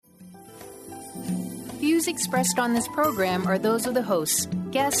views expressed on this program are those of the hosts,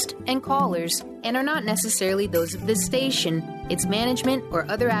 guests, and callers, and are not necessarily those of this station, its management, or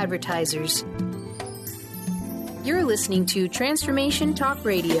other advertisers. You're listening to Transformation Talk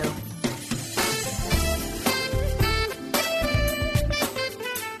Radio.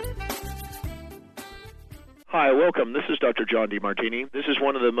 Hi, welcome. This is Dr. John DeMartini. This is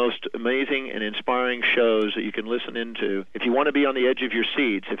one of the most amazing and inspiring shows that you can listen into. If you want to be on the edge of your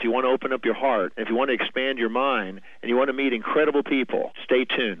seats, if you want to open up your heart, if you want to expand your mind, and you want to meet incredible people, stay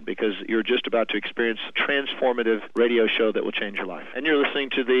tuned because you're just about to experience a transformative radio show that will change your life. And you're listening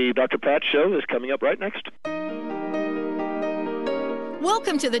to the Dr. Pat Show that's coming up right next.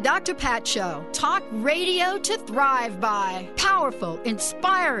 Welcome to the Dr. Pat Show. Talk radio to thrive by. Powerful,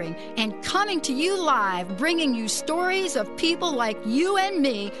 inspiring, and coming to you live, bringing you stories of people like you and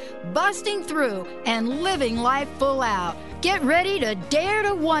me busting through and living life full out. Get ready to dare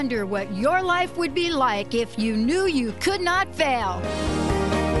to wonder what your life would be like if you knew you could not fail.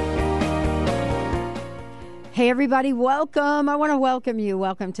 Hey, everybody, welcome. I want to welcome you.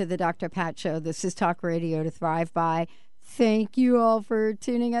 Welcome to the Dr. Pat Show. This is Talk Radio to Thrive By. Thank you all for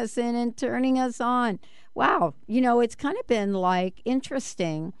tuning us in and turning us on. Wow, you know, it's kind of been like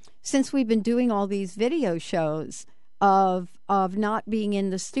interesting since we've been doing all these video shows of not being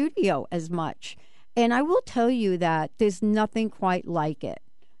in the studio as much. And I will tell you that there's nothing quite like it.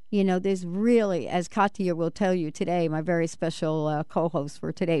 You know, there's really, as Katya will tell you today, my very special co-host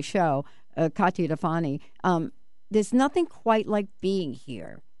for today's show, Katya Difani, there's nothing quite like being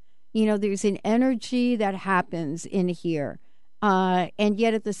here. You know, there's an energy that happens in here. And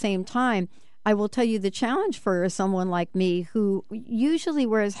yet at the same time, I will tell you the challenge for someone like me who usually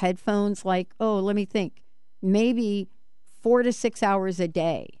wears headphones like, let me think, maybe 4 to 6 hours a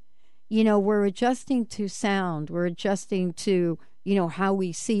day. You know, we're adjusting to sound. We're adjusting to, you know, how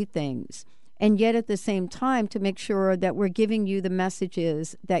we see things. And yet at the same time, to make sure that we're giving you the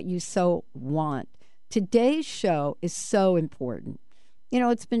messages that you so want. Today's show is so important. You know,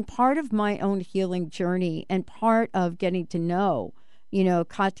 it's been part of my own healing journey and part of getting to know, you know,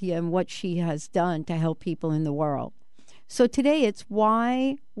 Katya and what she has done to help people in the world. So today it's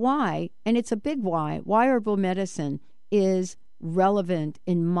why, and it's a big why herbal medicine is relevant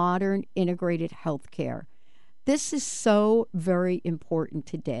in modern integrated healthcare. This is so very important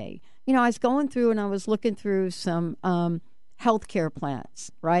today. You know, I was going through and I was looking through some healthcare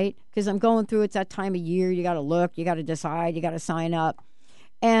plans, right? Because I'm going through, it's that time of year, you got to look, you got to decide, you got to sign up.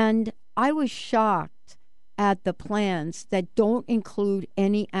 And I was shocked at the plans that don't include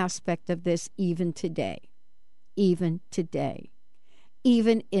any aspect of this even today, even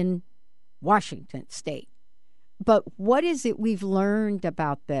in Washington State. But what is it we've learned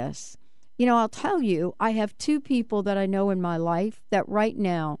about this? You know, I'll tell you, I have 2 people that I know in my life that right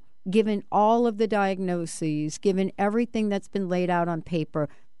now, given all of the diagnoses, given everything that's been laid out on paper,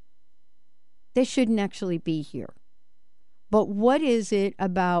 they shouldn't actually be here. But what is it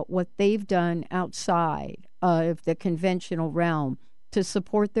about what they've done outside of the conventional realm to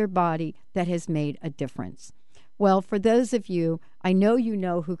support their body that has made a difference? Well, for those of you, I know you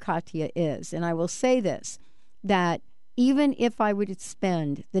know who Katya is. And I will say this, that even if I would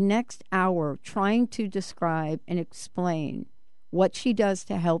spend the next hour trying to describe and explain what she does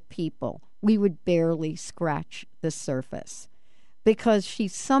to help people, we would barely scratch the surface. Because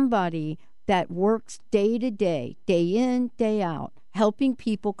she's somebody that works day to day, day in, day out, helping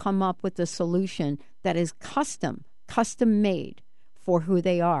people come up with a solution that is custom made for who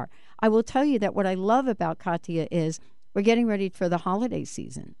they are. I will tell you that what I love about Katya is we're getting ready for the holiday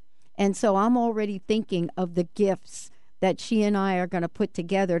season. And so I'm already thinking of the gifts that she and I are going to put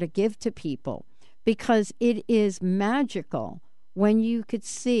together to give to people, because it is magical when you could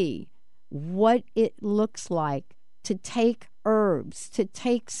see what it looks like to take herbs, to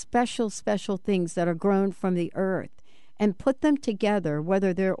take special things that are grown from the earth and put them together,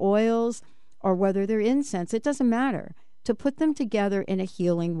 whether they're oils or whether they're incense, it doesn't matter, to put them together in a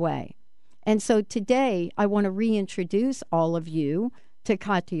healing way. And so today I want to reintroduce all of you to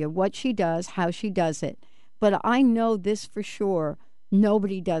Katya, what she does, how she does it. But I know this for sure,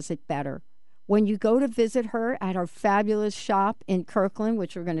 nobody does it better. When you go to visit her at her fabulous shop in Kirkland,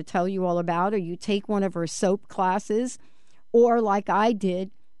 which we're going to tell you all about, or you take one of her soap classes, or like I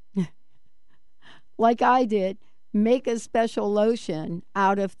did, make a special lotion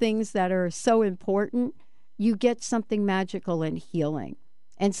out of things that are so important, you get something magical and healing.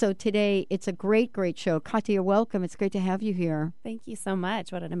 And so today, it's a great, great show. Katya, welcome. It's great to have you here. Thank you so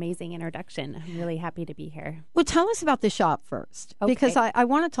much. What an amazing introduction. I'm really happy to be here. Well, tell us about the shop first, because I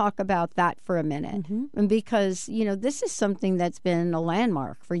want to talk about that for a minute. And because, this is something that's been a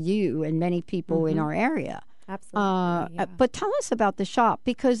landmark for you and many people in our area. Absolutely. But tell us about the shop,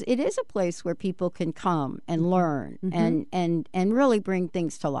 because it is a place where people can come and learn and really bring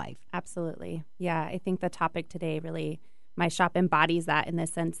things to life. Absolutely. Yeah, I think the topic today really, my shop embodies that in the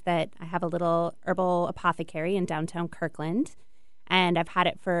sense that I have a little herbal apothecary in downtown Kirkland, and I've had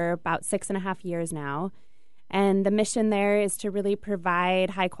it for about 6.5 years now. And the mission there is to really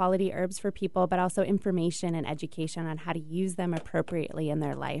provide high-quality herbs for people, but also information and education on how to use them appropriately in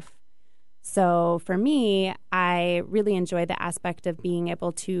their life. So for me, I really enjoy the aspect of being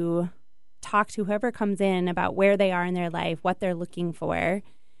able to talk to whoever comes in about where they are in their life, what they're looking for,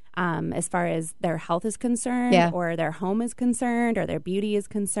 as far as their health is concerned, or their home is concerned, or their beauty is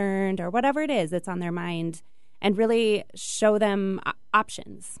concerned, or whatever it is that's on their mind, and really show them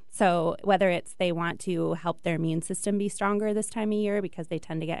options. So whether it's they want to help their immune system be stronger this time of year because they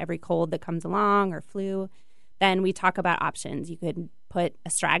tend to get every cold that comes along or flu, then we talk about options. You could put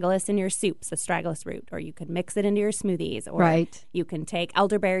astragalus in your soups, astragalus root, or you could mix it into your smoothies, or you can take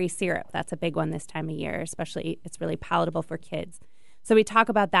elderberry syrup. That's a big one this time of year, especially it's really palatable for kids. So we talk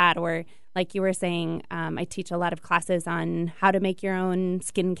about that, or like you were saying, I teach a lot of classes on how to make your own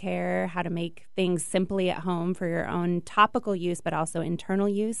skincare, how to make things simply at home for your own topical use, but also internal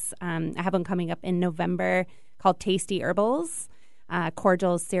use. I have one coming up in November called Tasty Herbals.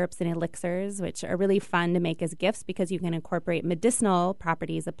 Cordials, syrups, and elixirs, which are really fun to make as gifts because you can incorporate medicinal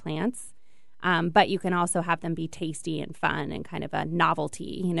properties of plants, but you can also have them be tasty and fun and kind of a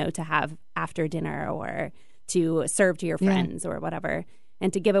novelty, to have after dinner or to serve to your friends or whatever.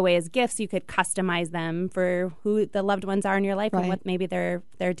 And to give away as gifts, you could customize them for who the loved ones are in your life and what maybe they're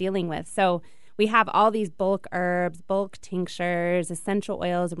dealing with. So we have all these bulk herbs, bulk tinctures, essential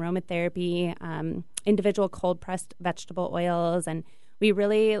oils, aromatherapy, individual cold-pressed vegetable oils, and we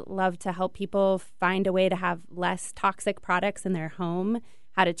really love to help people find a way to have less toxic products in their home,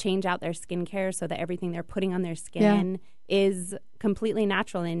 how to change out their skincare so that everything they're putting on their skin is completely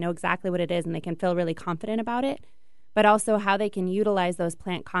natural and they know exactly what it is and they can feel really confident about it, but also how they can utilize those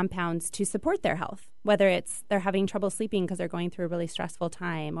plant compounds to support their health, whether it's they're having trouble sleeping because they're going through a really stressful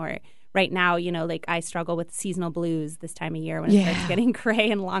time, or right now, like I struggle with seasonal blues this time of year when it starts getting gray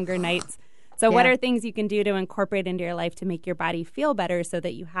and longer nights. So what are things you can do to incorporate into your life to make your body feel better so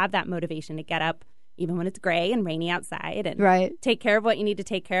that you have that motivation to get up even when it's gray and rainy outside and take care of what you need to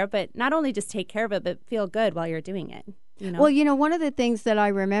take care of, but not only just take care of it, but feel good while you're doing it. Well, one of the things that I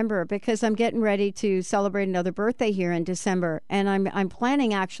remember, because I'm getting ready to celebrate another birthday here in December, and I'm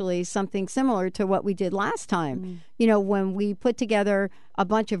planning actually something similar to what we did last time. When we put together a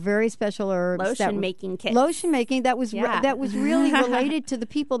bunch of very special herbs, lotion making kits, that was really related to the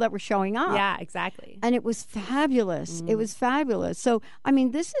people that were showing up. Yeah, exactly. And it was fabulous. It was fabulous. So,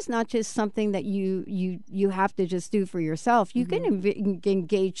 this is not just something that you have to just do for yourself. You can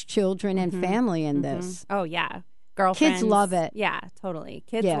engage children and family in this. Oh yeah. Girlfriends. Kids love it. Yeah, totally.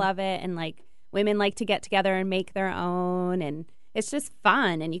 Kids love it. And women like to get together and make their own. And it's just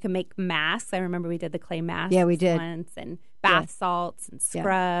fun. And you can make masks. I remember we did the clay masks once, and bath salts and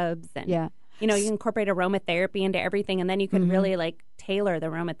scrubs. And, you can incorporate aromatherapy into everything. And then you can really tailor the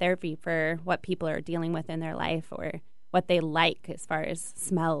aromatherapy for what people are dealing with in their life or what they like as far as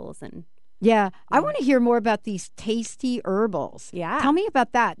smells and I want to hear more about these tasty herbals. Tell me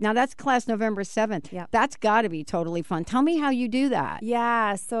about that. Now, that's class November 7th. That's got to be totally fun. Tell me how you do that.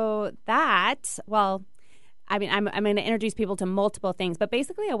 Yeah, so that, I'm going to introduce people to multiple things, but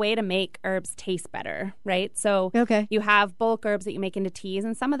basically a way to make herbs taste better, right? So you have bulk herbs that you make into teas,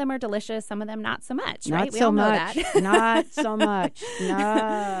 and some of them are delicious, some of them not so much, right? We all know that. Not so much.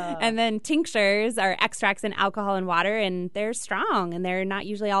 No. And then tinctures are extracts in alcohol and water, and they're strong, and they're not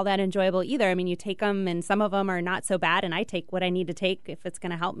usually all that enjoyable either. You take them, and some of them are not so bad, and I take what I need to take if it's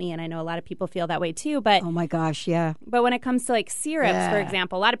going to help me, and I know a lot of people feel that way too. But oh my gosh, yeah. But when it comes to syrups, for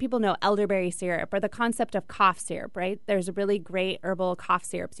example, a lot of people know elderberry syrup or the concept of cough syrup, right? There's really great herbal cough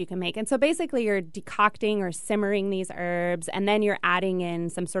syrups you can make. And so basically you're decocting or simmering these herbs, and then you're adding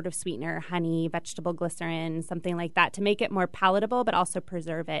in some sort of sweetener, honey, vegetable glycerin, something like that to make it more palatable, but also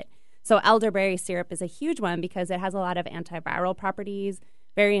preserve it. So elderberry syrup is a huge one because it has a lot of antiviral properties,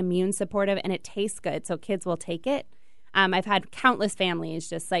 very immune supportive, and it tastes good. So kids will take it. I've had countless families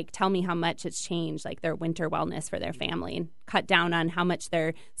just tell me how much it's changed their winter wellness for their family and cut down on how much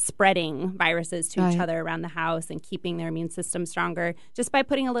they're spreading viruses to each other around the house and keeping their immune system stronger just by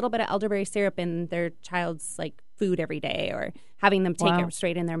putting a little bit of elderberry syrup in their child's food every day or having them take it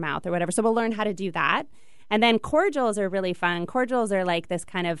straight in their mouth or whatever. So we'll learn how to do that. And then cordials are really fun. Cordials are like this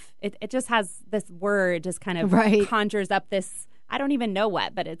kind of, it just has this word just kind of conjures up this, I don't even know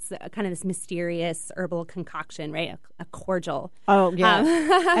what, but it's kind of this mysterious herbal concoction, right? A cordial. Oh, yeah.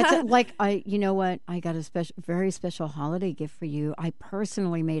 It's you know what? I got a very special holiday gift for you. I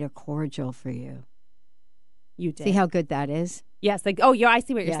personally made a cordial for you. You did. See how good that is? Yes. Like, oh, yeah, I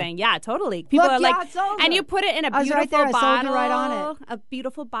see what you're saying. Yeah, totally. People are like, and you put it in a beautiful bottle. I sold you right on it. A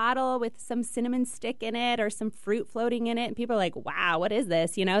beautiful bottle with some cinnamon stick in it or some fruit floating in it. And people are like, wow, what is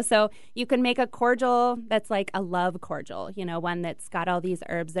this? You know, so you can make a cordial that's like a love cordial, you know, one that's got all these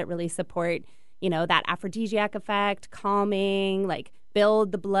herbs that really support, you know, that aphrodisiac effect, calming, like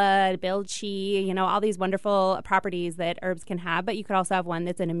build the blood, build chi, you know, all these wonderful properties that herbs can have. But you could also have one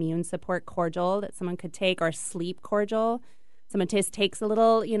that's an immune support cordial that someone could take, or a sleep cordial. Someone just takes a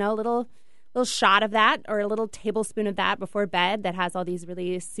little, you know, little shot of that or a little tablespoon of that before bed that has all these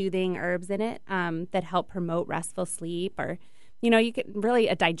really soothing herbs in it that help promote restful sleep. Or, you know, you could really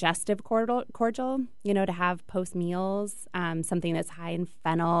a digestive cordial, you know, to have post meals, something that's high in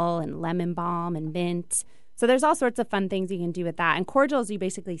fennel and lemon balm and mint. So there's all sorts of fun things you can do with that. And cordials, you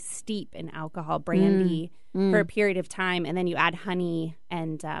basically steep in alcohol, brandy, for a period of time, and then you add honey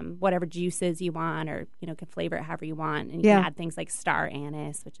and whatever juices you want, or, you know, can flavor it however you want. And you can add things like star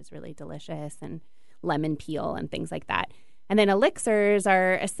anise, which is really delicious, and lemon peel and things like that. And then elixirs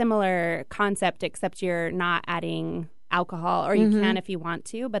are a similar concept, except you're not adding alcohol, or you can if you want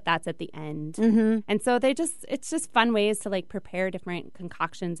to, but that's at the end. And so it's just fun ways to like prepare different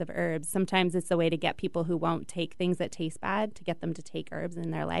concoctions of herbs. Sometimes it's a way to get people who won't take things that taste bad to get them to take herbs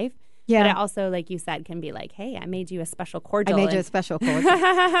in their life. Yeah. But it also, like you said, can be like, hey, I made you a special cordial. Well,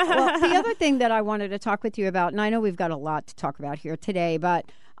 the other thing that I wanted to talk with you about, and I know we've got a lot to talk about here today,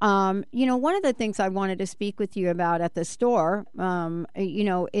 but you know, one of the things I wanted to speak with you about at the store, you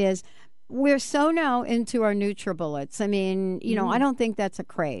know, is we're so now into our NutriBullets. I mean, you know, I don't think that's a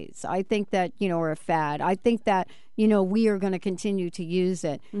craze. I think that, you know, or a fad. I think that, you know, we are going to continue to use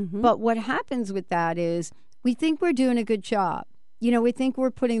it. But what happens with that is we think we're doing a good job. You know, we think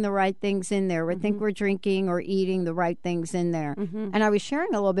we're putting the right things in there. We think we're drinking or eating the right things in there. And I was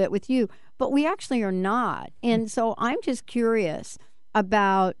sharing a little bit with you, but we actually are not. And so I'm just curious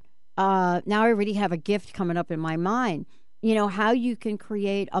about, now I already have a gift coming up in my mind, you know, how you can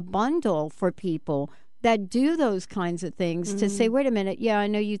create a bundle for people that do those kinds of things to say, wait a minute, yeah, I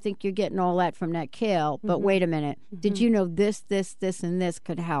know you think you're getting all that from that kale, but wait a minute, did you know this, and this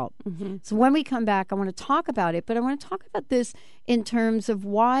could help? So when we come back, I want to talk about it, but I want to talk about this in terms of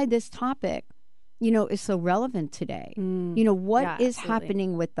why this topic, you know, is so relevant today. You know, what is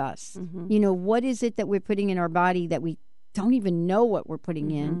happening with us? You know, what is it that we're putting in our body that we don't even know what we're putting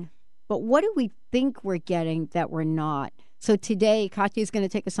in? But what do we think we're getting that we're not? So today, Katya is going to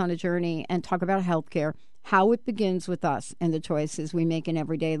take us on a journey and talk about healthcare, how it begins with us and the choices we make in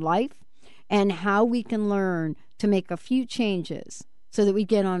everyday life, and how we can learn to make a few changes so that we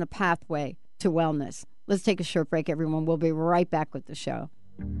get on a pathway to wellness. Let's take a short break, everyone. We'll be right back with the show.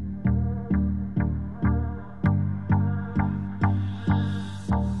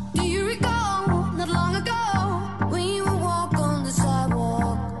 Do you recall not long ago when you would walk on the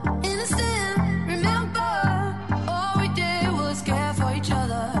sidewalk? Innocent, remember, all we did was care for each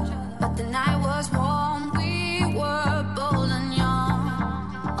other. But the night was warm, we were bold and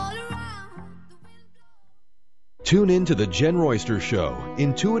young. All around the wind. Tune in to The Jen Royster Show,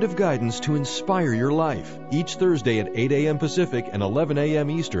 intuitive guidance to inspire your life, each Thursday at 8 a.m. Pacific and 11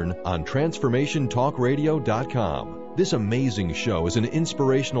 a.m. Eastern on TransformationTalkRadio.com. This amazing show is an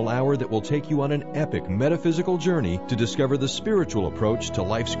inspirational hour that will take you on an epic metaphysical journey to discover the spiritual approach to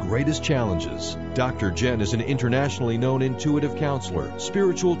life's greatest challenges. Dr. Jen is an internationally known intuitive counselor,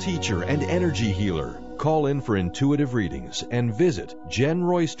 spiritual teacher, and energy healer. Call in for intuitive readings and visit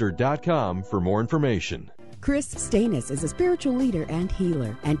JenRoyster.com for more information. Chris Stanis is a spiritual leader and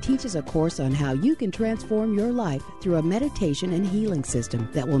healer and teaches a course on how you can transform your life through a meditation and healing system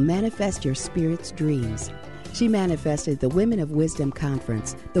that will manifest your spirit's dreams. She manifested the Women of Wisdom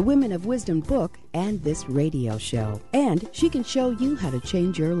Conference, the Women of Wisdom book, and this radio show. And she can show you how to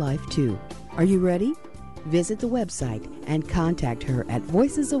change your life too. Are you ready? Visit the website and contact her at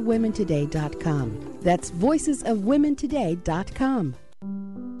voicesofwomentoday.com. That's voicesofwomentoday.com.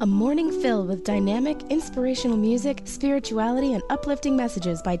 A morning filled with dynamic, inspirational music, spirituality, and uplifting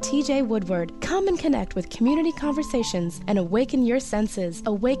messages by TJ Woodward. Come and connect with community conversations and awaken your senses.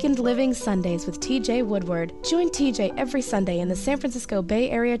 Awakened Living Sundays with TJ Woodward. Join TJ every Sunday in the San Francisco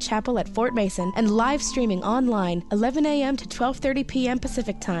Bay Area Chapel at Fort Mason and live streaming online 11 a.m. to 12:30 p.m.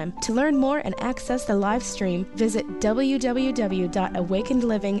 Pacific Time. To learn more and access the live stream, visit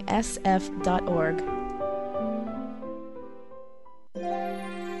www.awakenedlivingsf.org.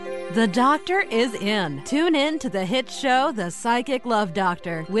 The doctor is in. Tune in to the hit show, The Psychic Love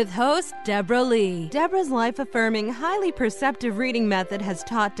Doctor, with host Deborah Lee. Deborah's life-affirming, highly perceptive reading method has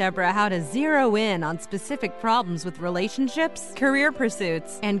taught Deborah how to zero in on specific problems with relationships, career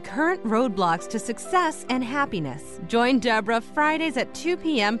pursuits, and current roadblocks to success and happiness. Join Deborah Fridays at 2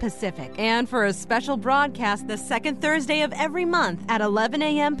 p.m. Pacific, and for a special broadcast the second Thursday of every month at 11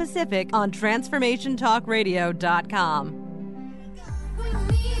 a.m. Pacific on TransformationTalkRadio.com.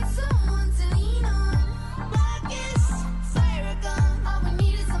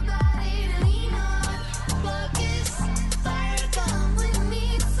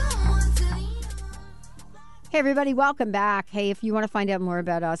 Hey, everybody, welcome back. Hey, if you want to find out more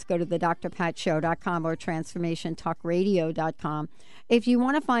about us, go to thedrpatshow.com or transformationtalkradio.com. If you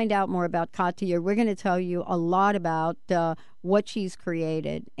want to find out more about Katya, we're going to tell you a lot about what she's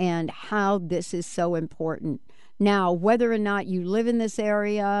created and how this is so important. Now, whether or not you live in this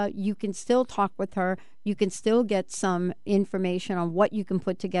area, you can still talk with her. You can still get some information on what you can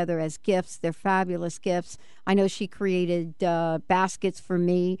put together as gifts. They're fabulous gifts. I know she created baskets for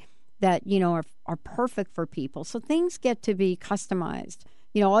me that, you know, are perfect for people. So things get to be customized.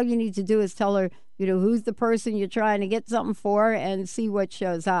 You know, all you need to do is tell her, you know, who's the person you're trying to get something for and see what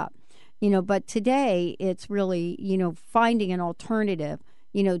shows up. You know, but today it's really, you know, finding an alternative,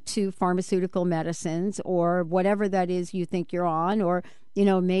 you know, to pharmaceutical medicines or whatever that is you think you're on, or, you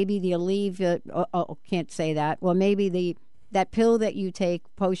know, maybe the can't say that. Well, maybe that pill that you take,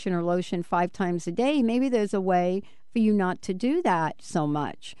 potion or lotion 5 times a day, maybe there's a way for you not to do that so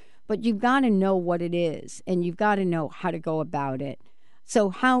much. But you've got to know what it is, and you've got to know how to go about it. So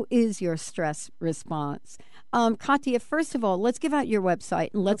how is your stress response? Katya, first of all, let's give out your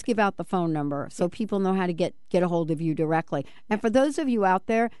website, and let's give out the phone number so people know how to get a hold of you directly. And for those of you out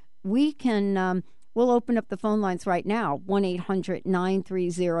there, we'll open up the phone lines right now,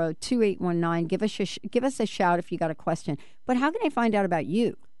 1-800-930-2819. Give us a shout if you got a question. But how can I find out about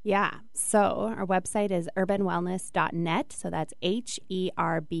you? Yeah. So our website is herbanwellness.net. So that's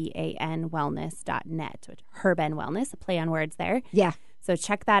HERBAN wellness.net. So it's Herban Wellness, a play on words there. Yeah. So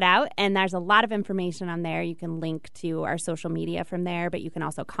check that out. And there's a lot of information on there. You can link to our social media from there, but you can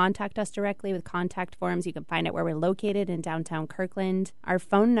also contact us directly with contact forms. You can find out where we're located in downtown Kirkland. Our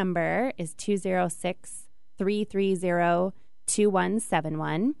phone number is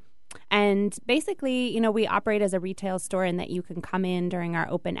 206-330-2171. And basically, you know, we operate as a retail store in that you can come in during our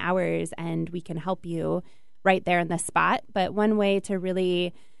open hours and we can help you right there in the spot. But one way to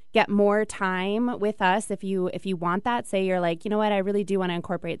really get more time with us, if you want that, say you're like, you know what, I really do want to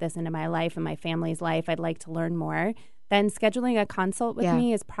incorporate this into my life and my family's life, I'd like to learn more, then scheduling a consult with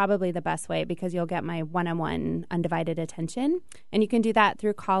me is probably the best way, because you'll get my one-on-one undivided attention. And you can do that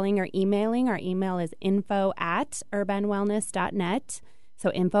through calling or emailing. Our email is info@herbanwellness.net.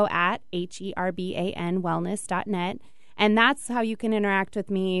 So info@HERBANwellness.net. And that's how you can interact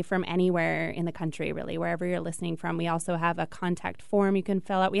with me from anywhere in the country, really, wherever you're listening from. We also have a contact form you can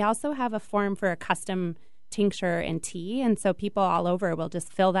fill out. We also have a form for a custom tincture and tea. And so people all over will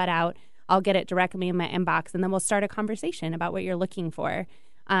just fill that out. I'll get it directly in my inbox, and then we'll start a conversation about what you're looking for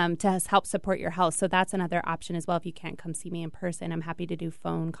to help support your health. So that's another option as well. If you can't come see me in person, I'm happy to do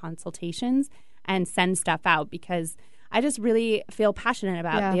phone consultations and send stuff out, because I just really feel passionate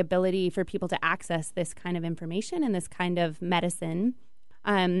about the ability for people to access this kind of information and this kind of medicine.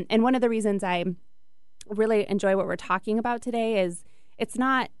 And one of the reasons I really enjoy what we're talking about today is it's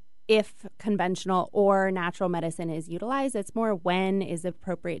not if conventional or natural medicine is utilized. It's more when is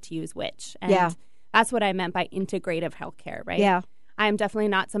appropriate to use which. And that's what I meant by integrative healthcare, right? Yeah. I'm definitely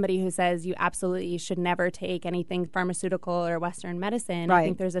not somebody who says you absolutely should never take anything pharmaceutical or Western medicine. Right. I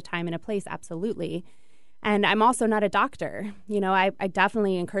think there's a time and a place, absolutely. And I'm also not a doctor. You know, I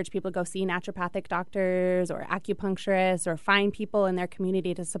definitely encourage people to go see naturopathic doctors or acupuncturists, or find people in their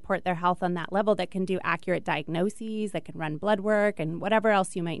community to support their health on that level that can do accurate diagnoses, that can run blood work and whatever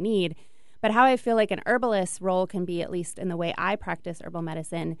else you might need. But how I feel like an herbalist's role can be, at least in the way I practice herbal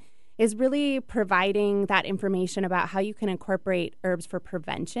medicine, is really providing that information about how you can incorporate herbs for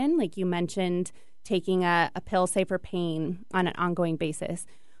prevention. Like you mentioned, taking a pill, say, for pain on an ongoing basis.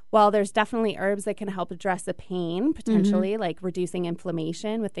 Well, there's definitely herbs that can help address the pain, potentially, like reducing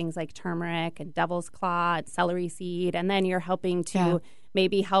inflammation with things like turmeric and devil's claw and celery seed. And then you're helping to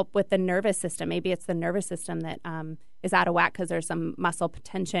maybe help with the nervous system. Maybe it's the nervous system that is out of whack because there's some muscle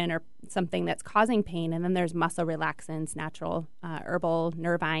tension or something that's causing pain. And then there's muscle relaxants, natural herbal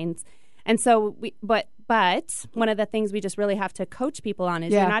nervines. And so, but one of the things we just really have to coach people on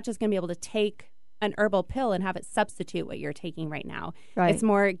is you're not just going to be able to take an herbal pill and have it substitute what you're taking right now. Right. It's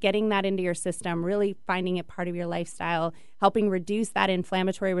more getting that into your system, really finding it part of your lifestyle, helping reduce that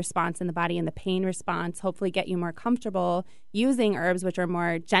inflammatory response in the body and the pain response, hopefully get you more comfortable using herbs, which are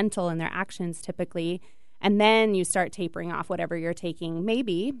more gentle in their actions typically. And then you start tapering off whatever you're taking,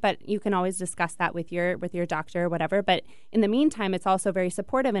 maybe, but you can always discuss that with your doctor or whatever. But in the meantime, it's also very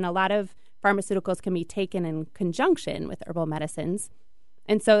supportive, and a lot of pharmaceuticals can be taken in conjunction with herbal medicines.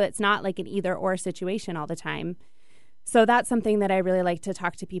 And so it's not like an either-or situation all the time. So that's something that I really like to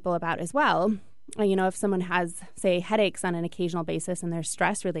talk to people about as well. You know, if someone has, say, headaches on an occasional basis and they're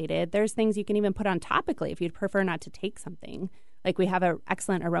stress-related, there's things you can even put on topically if you'd prefer not to take something. Like we have an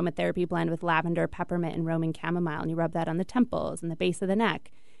excellent aromatherapy blend with lavender, peppermint, and Roman chamomile, and you rub that on the temples and the base of the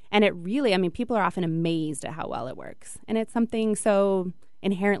neck. And it really, I mean, people are often amazed at how well it works. And it's something so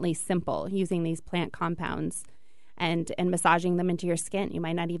inherently simple, using these plant compounds and massaging them into your skin. You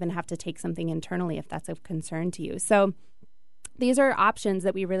might not even have to take something internally if that's of concern to you. So these are options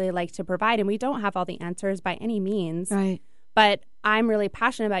that we really like to provide, and we don't have all the answers by any means. Right. But I'm really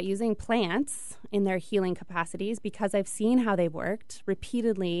passionate about using plants in their healing capacities because I've seen how they've worked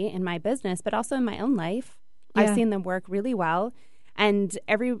repeatedly in my business, but also in my own life. Yeah. I've seen them work really well. And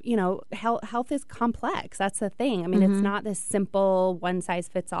health is complex. That's the thing. I mean, it's not this simple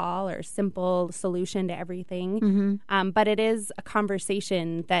one-size-fits-all or simple solution to everything. But it is a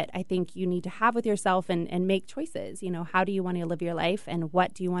conversation that I think you need to have with yourself and make choices. You know, how do you want to live your life, and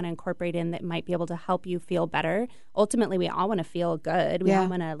what do you want to incorporate in that might be able to help you feel better? Ultimately, we all want to feel good. We all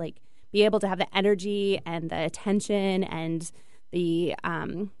want to be able to have the energy and the attention and the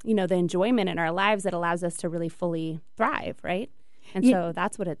the enjoyment in our lives that allows us to really fully thrive, right? And so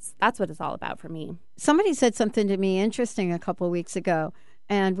that's what it's all about for me. Somebody said something to me interesting a couple of weeks ago,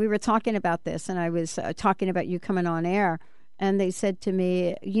 and we were talking about this, and I was talking about you coming on air, and they said to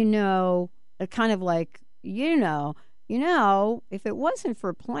me, kind of like, if it wasn't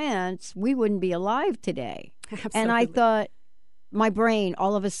for plants, we wouldn't be alive today. Absolutely. And I thought, my brain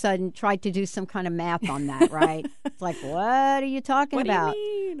all of a sudden tried to do some kind of math on that, right? It's like, what are you talking about? What do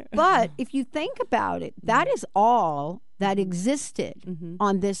you mean? But if you think about it, that is all that existed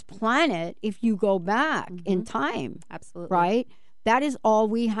on this planet if you go back in time. Absolutely. Right? That is all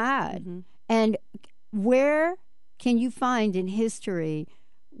we had. And where can you find in history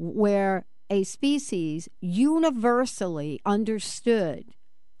where a species universally understood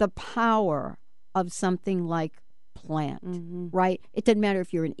the power of something like plant, right? It doesn't matter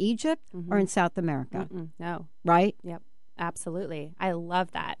if you're in Egypt or in South America. No. Right? Yep. Absolutely. I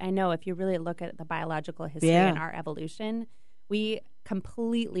love that. I know if you really look at the biological history and our evolution, we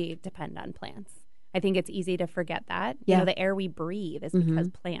completely depend on plants. I think it's easy to forget that. You know, the air we breathe is because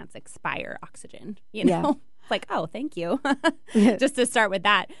plants expire oxygen, It's like, oh, thank you. Just to start with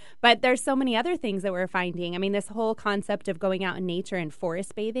that. But there's so many other things that we're finding. I mean, this whole concept of going out in nature and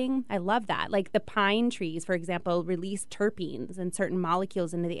forest bathing, I love that. Like the pine trees, for example, release terpenes and certain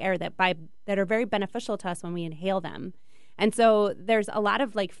molecules into the air that are very beneficial to us when we inhale them. And so there's a lot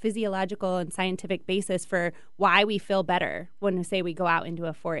of physiological and scientific basis for why we feel better when we say we go out into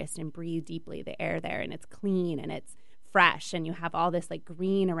a forest and breathe deeply the air there, and it's clean and it's fresh and you have all this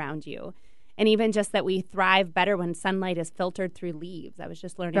green around you. And even just that we thrive better when sunlight is filtered through leaves. I was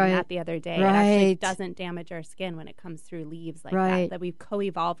just learning that the other day. It actually doesn't damage our skin when it comes through leaves that we've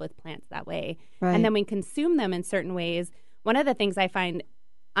co-evolved with plants that way. And then we consume them in certain ways. One of the things I find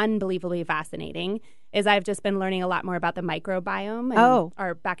unbelievably fascinating is I've just been learning a lot more about the microbiome and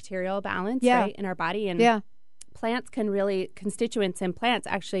our bacterial balance in our body. And plants constituents in plants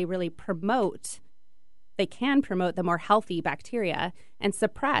actually really promote the more healthy bacteria and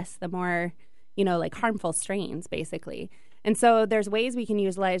suppress the more, harmful strains, basically. And so there's ways we can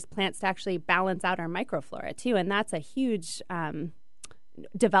utilize plants to actually balance out our microflora, too. And that's a huge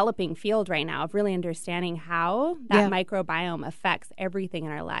developing field right now of really understanding how that microbiome affects everything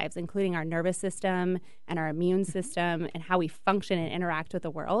in our lives, including our nervous system and our immune system and how we function and interact with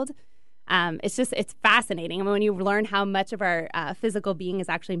the world. It's fascinating. I mean, when you learn how much of our physical being is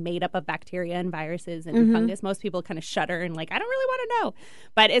actually made up of bacteria and viruses and fungus, most people kind of shudder and I don't really want to know.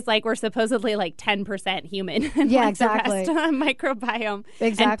 But it's we're supposedly 10% human. Exactly. The rest microbiome.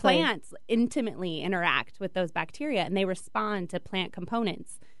 Exactly. And plants intimately interact with those bacteria, and they respond to plant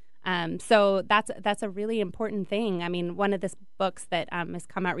components So that's a really important thing. I mean, one of the books that has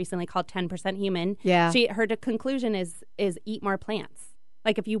come out recently called 10% Human, her conclusion is eat more plants.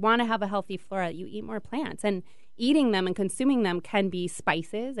 Like if you want to have a healthy flora, you eat more plants. And eating them and consuming them can be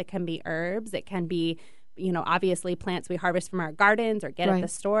spices, it can be herbs, it can be, obviously plants we harvest from our gardens or get at the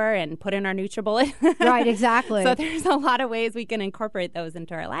store and put in our NutriBullet. Right, exactly. So there's a lot of ways we can incorporate those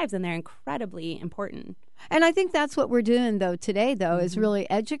into our lives, and they're incredibly important. And I think that's what we're doing, today, is really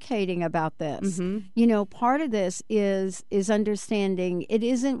educating about this. Mm-hmm. Part of this is understanding it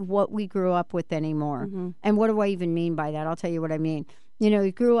isn't what we grew up with anymore. Mm-hmm. And what do I even mean by that? I'll tell you what I mean.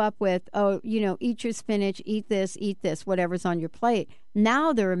 You grew up with, eat your spinach, eat this, whatever's on your plate.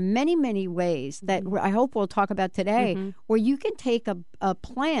 Now there are many, many ways that I hope we'll talk about today where you can take a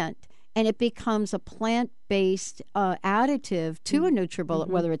plant and it becomes a plant-based additive to a NutriBullet,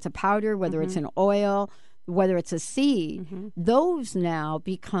 whether it's a powder, whether it's an oil, whether it's a seed. Those now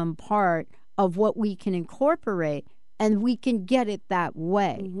become part of what we can incorporate, and we can get it that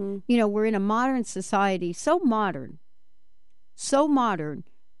way. We're in a modern society, so modern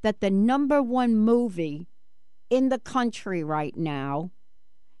that the number one movie in the country right now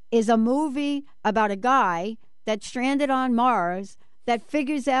is a movie about a guy that's stranded on Mars that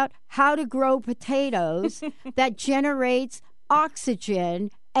figures out how to grow potatoes that generates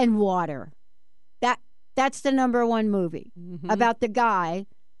oxygen and water. That's the number one movie about the guy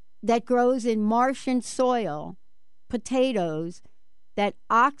that grows in Martian soil potatoes that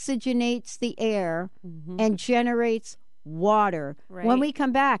oxygenates the air and generates water. Right. When we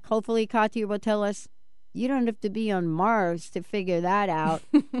come back, hopefully Katya will tell us you don't have to be on Mars to figure that out.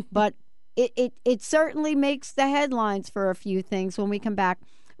 But it certainly makes the headlines for a few things. When we come back,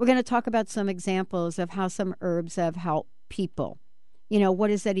 we're going to talk about some examples of how some herbs have helped people. What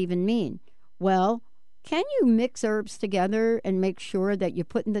does that even mean? Well, can you mix herbs together and make sure that you're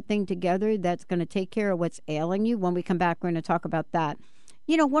putting the thing together that's going to take care of what's ailing you? When we come back, we're going to talk about that.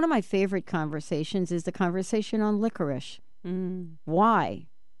 One of my favorite conversations is the conversation on licorice. Why?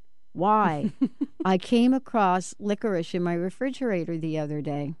 I came across licorice in my refrigerator the other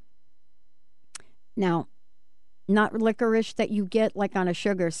day. Now, not licorice that you get like on a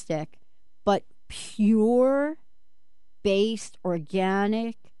sugar stick, but pure, based,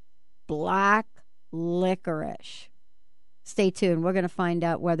 organic, black licorice. Stay tuned. We're going to find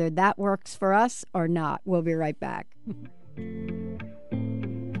out whether that works for us or not. We'll be right back.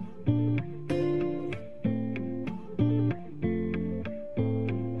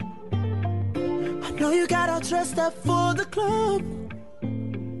 I know you got all dressed up for the club,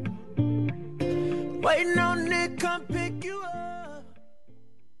 waiting on Nick come pick you up.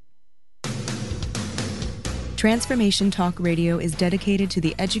 Transformation Talk Radio is dedicated to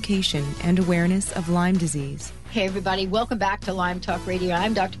the education and awareness of Lyme disease. Hey, everybody. Welcome back to Lyme Talk Radio.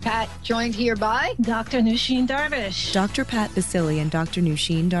 I'm Dr. Pat, joined here by Dr. Nusheen Darvish. Dr. Pat Basili and Dr.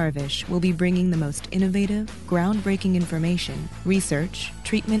 Nusheen Darvish will be bringing the most innovative, groundbreaking information, research,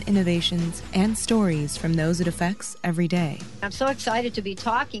 treatment innovations, and stories from those it affects every day. I'm so excited to be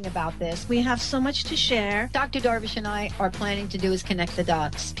talking about this. We have so much to share. Dr. Darvish and I are planning to do is connect the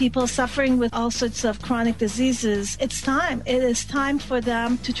dots. People suffering with all sorts of chronic diseases, it's time. It is time for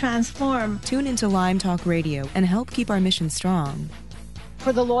them to transform. Tune into Lyme Talk Radio and help keep our mission strong.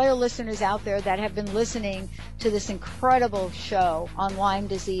 For the loyal listeners out there that have been listening to this incredible show on Lyme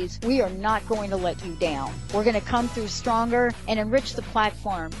disease, we are not going to let you down. We're going to come through stronger and enrich the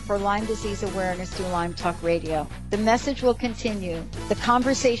platform for Lyme disease awareness through Lyme Talk Radio. The message will continue, the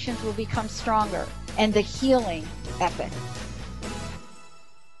conversations will become stronger, and the healing epic.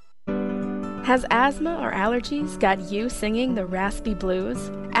 Has asthma or allergies got you singing the raspy blues?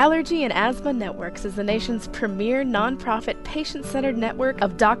 Allergy and Asthma Networks is the nation's premier nonprofit patient-centered network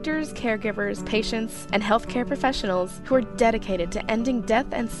of doctors, caregivers, patients, and healthcare professionals who are dedicated to ending death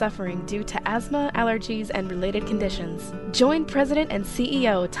and suffering due to asthma, allergies, and related conditions. Join President and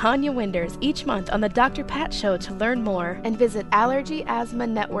CEO Tanya Winders each month on the Dr. Pat Show to learn more, and visit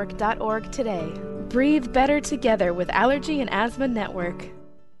allergyasthmanetwork.org today. Breathe better together with Allergy and Asthma Network.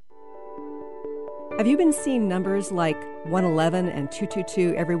 Have you been seeing numbers like 111 and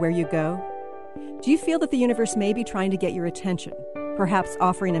 222 everywhere you go? Do you feel that the universe may be trying to get your attention, perhaps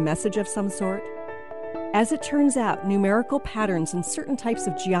offering a message of some sort? As it turns out, numerical patterns and certain types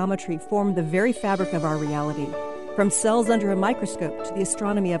of geometry form the very fabric of our reality, from cells under a microscope to the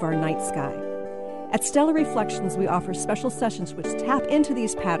astronomy of our night sky. At Stellar Reflections, we offer special sessions which tap into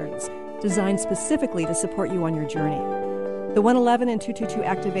these patterns, designed specifically to support you on your journey. The 111 and 222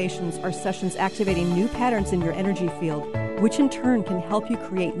 activations are sessions activating new patterns in your energy field, which in turn can help you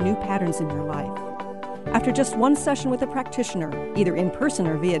create new patterns in your life. After just one session with a practitioner, either in person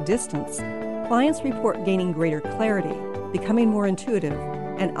or via distance, clients report gaining greater clarity, becoming more intuitive,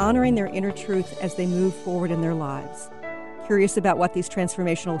 and honoring their inner truth as they move forward in their lives. Curious about what these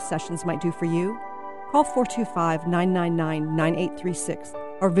transformational sessions might do for you? Call 425-999-9836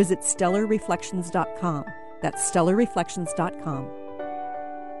 or visit stellarreflections.com. That's stellarreflections.com.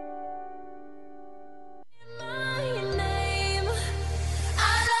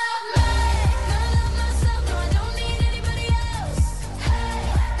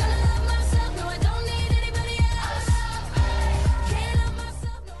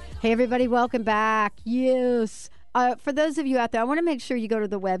 Hey, everybody, welcome back. Yes. For those of you out there, I want to make sure you go to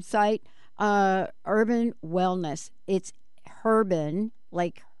the website, Herban Wellness. It's Herban,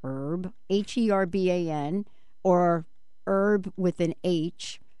 like herb, Herban, or herb with an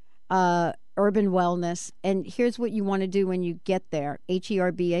H, Herban Wellness. And here's what you want to do when you get there,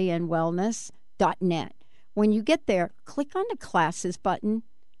 Herban wellness.net. When you get there, click on the classes button.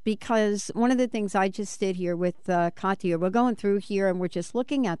 Because one of the things I just did here with Katya, we're going through here and we're just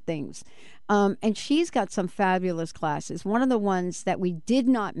looking at things. And she's got some fabulous classes. One of the ones that we did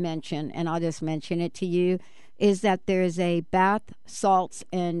not mention, and I'll just mention it to you, is that there's a bath, salts,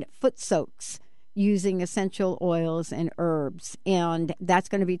 and foot soaks using essential oils and herbs. And that's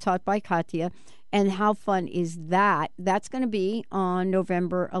going to be taught by Katya. And how fun is that? That's going to be on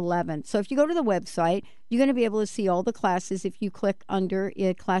November 11th. So if you go to the website, you're going to be able to see all the classes if you click under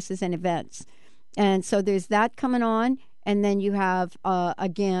classes and events. And so there's that coming on. And then you have,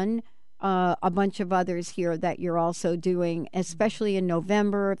 again, a bunch of others here that you're also doing, especially in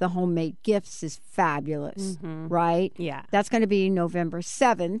November. The homemade gifts is fabulous, right? Yeah. That's going to be November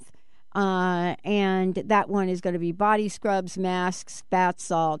 7th. And that one is going to be body scrubs, masks, bath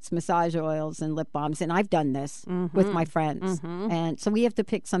salts, massage oils, and lip balms. And I've done this with my friends. And so we have to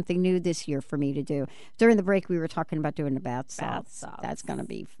pick something new this year for me to do. During the break, we were talking about doing the bath salts. That's going to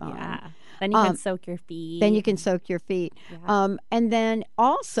be fun. Yeah. Then you can soak your feet. Yeah. And then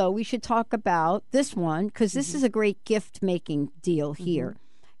also, we should talk about this one, because this is a great gift-making deal here.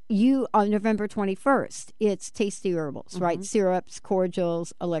 On November 21st, it's tasty herbals, right? Syrups,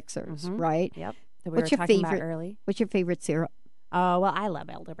 cordials, elixirs, right? Yep. That we were talking about early. What's your favorite syrup? Oh, well, I love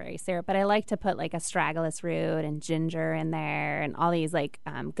elderberry syrup, but I like to put like astragalus root and ginger in there and all these like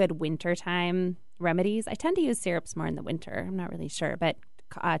good wintertime remedies. I tend to use syrups more in the winter. I'm not really sure, but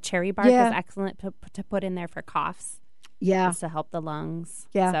cherry bark is excellent to put in there for coughs. Yeah. Just to help the lungs.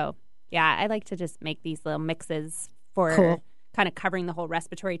 Yeah. So, yeah, I like to just make these little mixes for kind of covering the whole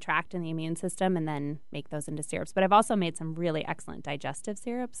respiratory tract and the immune system, and then make those into syrups. But I've also made some really excellent digestive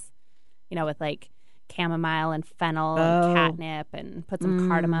syrups, with like chamomile and fennel and catnip, and put some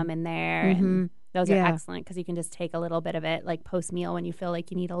cardamom in there. And those are excellent because you can just take a little bit of it like post-meal when you feel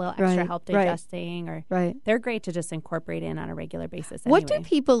like you need a little extra help digesting. Or they're great to just incorporate in on a regular basis anyway. What do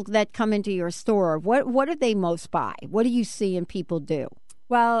people that come into your store, what do they most buy? What do you see and people do?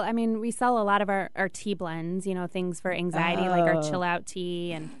 Well, I mean, we sell a lot of our tea blends, things for anxiety, like our chill out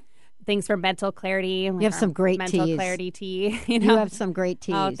tea, and things for mental clarity. You have some great mental teas. Clarity tea. You have some great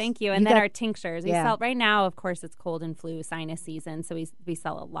teas. Oh, thank you. And then our tinctures. We sell right now, of course, it's cold and flu sinus season. So we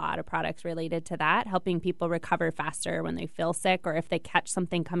sell a lot of products related to that, helping people recover faster when they feel sick or if they catch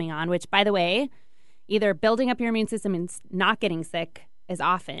something coming on, which, by the way, either building up your immune system and not getting sick as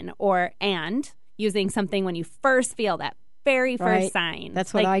often, and using something when you first feel that very first sign.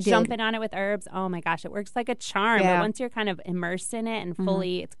 That's what I did. Jumping on it with herbs. Oh my gosh, it works like a charm. But once you're kind of immersed in it and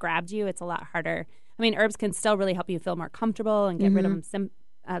fully it's grabbed you, it's a lot harder. I mean, herbs can still really help you feel more comfortable and get rid of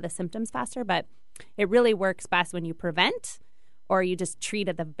the symptoms faster, but it really works best when you prevent or you just treat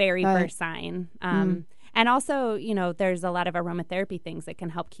at the very first sign. And also, there's a lot of aromatherapy things that can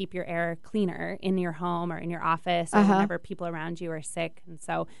help keep your air cleaner in your home or in your office or whenever people around you are sick. And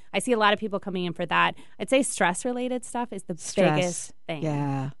so I see a lot of people coming in for that. I'd say stress-related stuff is the biggest thing.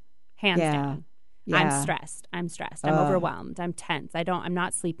 Yeah. Hands down. Yeah. I'm stressed. I'm overwhelmed. I'm tense. I'm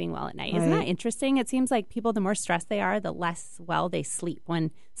not sleeping well at night. Isn't that interesting? It seems like people, the more stressed they are, the less well they sleep.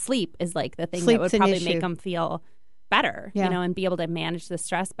 When sleep is like the thing that would probably make them feel better, and be able to manage the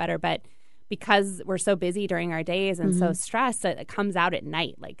stress better. But because we're so busy during our days and so stressed, it comes out at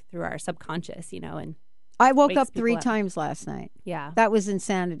night, like through our subconscious, and I woke up 3 times last night. Yeah. That was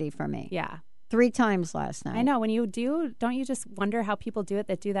insanity for me. Yeah. 3 times last night. I know. When you don't you just wonder how people do it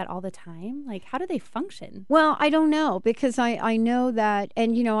that do that all the time? Like, how do they function? Well, I don't know, because I know that,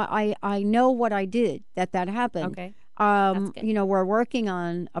 and, I know what I did that happened. Okay. We're working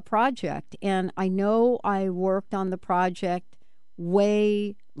on a project, and I know I worked on the project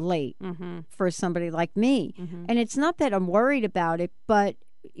way late for somebody like me. And it's not that I'm worried about it, but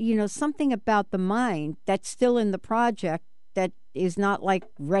something about the mind that's still in the project that is not like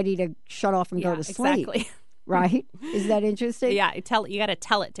ready to shut off and go to sleep. Exactly. Right? Is that interesting? Yeah, you got to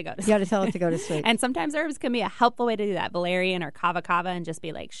tell it to go to sleep. You got to tell it to go to sleep. And sometimes herbs can be a helpful way to do that. Valerian or kava and just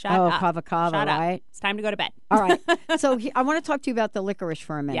be like, shut up. Kava, shut right? Up. It's time to go to bed. All right. So I want to talk to you about the licorice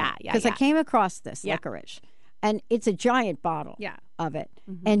for a minute. Yeah. Because I came across this licorice, and it's a giant bottle of it.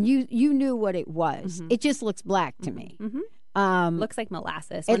 Mm-hmm. And you knew what it was. Mm-hmm. It just looks black to me. Mm-hmm. Looks like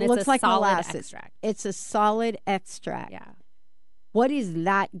molasses. It looks like molasses. Extract. It's a solid extract. Yeah. What is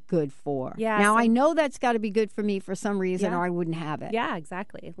that good for? Yeah. Now, I know that's got to be good for me for some reason, or I wouldn't have it. Yeah,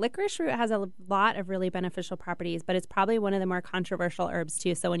 exactly. Licorice root has a lot of really beneficial properties, but it's probably one of the more controversial herbs,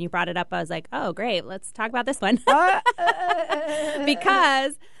 too. So when you brought it up, I was like, oh, great. Let's talk about this one.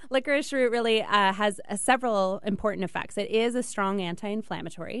 Because licorice root really has several important effects. It is a strong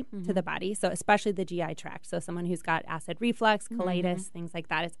anti-inflammatory to the body, so especially the GI tract. So someone who's got acid reflux, colitis, things like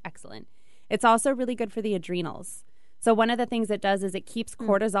that, it's excellent. It's also really good for the adrenals. So one of the things it does is it keeps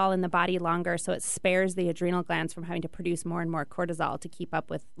cortisol in the body longer, so it spares the adrenal glands from having to produce more and more cortisol to keep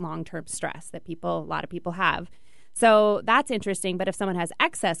up with long-term stress that a lot of people have. So that's interesting, but if someone has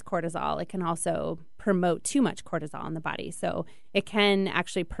excess cortisol, it can also promote too much cortisol in the body. So it can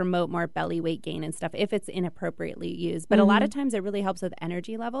actually promote more belly weight gain and stuff if it's inappropriately used. But a lot of times it really helps with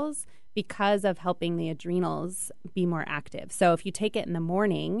energy levels because of helping the adrenals be more active. So if you take it in the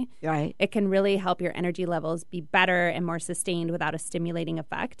morning, it can really help your energy levels be better and more sustained without a stimulating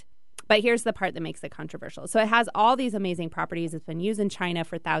effect. But here's the part that makes it controversial. So it has all these amazing properties. It's been used in China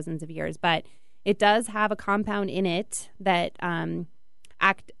for thousands of years, but it does have a compound in it that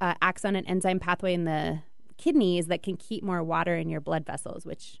acts on an enzyme pathway in the kidneys that can keep more water in your blood vessels,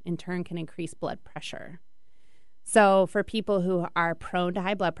 which in turn can increase blood pressure. So for people who are prone to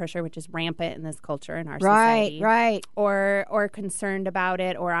high blood pressure, which is rampant in this culture in our society, or concerned about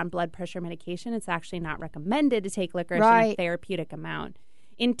it or on blood pressure medication, it's actually not recommended to take licorice in a therapeutic amount.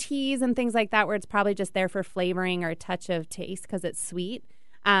 In teas and things like that, where it's probably just there for flavoring or a touch of taste because it's sweet,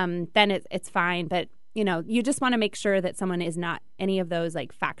 then it's fine. But, you just want to make sure that someone is not any of those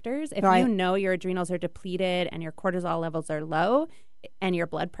like factors. If you know your adrenals are depleted and your cortisol levels are low and your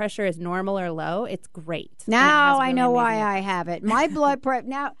blood pressure is normal or low, it's great. Now I know why I have it. My blood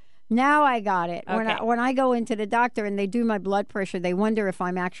pressure now I got it. Okay. When I go into the doctor and they do my blood pressure, they wonder if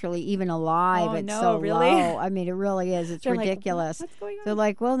I'm actually even alive. Oh, it's no, so really? low. I mean, it really is. It's They're ridiculous. Like, what's going on? They're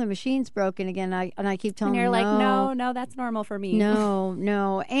like, well, the machine's broken again. And I keep telling and you're them, like, no, that's normal for me.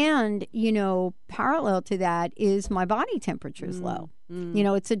 No. And, parallel to that is my body temperature is low.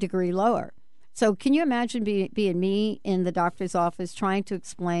 It's a degree lower. So can you imagine being me in the doctor's office trying to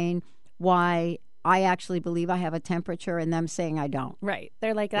explain why I actually believe I have a temperature and them saying I don't. Right.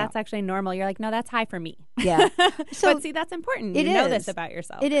 They're like, that's actually normal. You're like, no, that's high for me. Yeah. So, but see, that's important. You know this about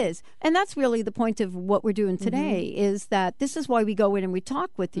yourself. It is. And that's really the point of what we're doing today is that this is why we go in and we talk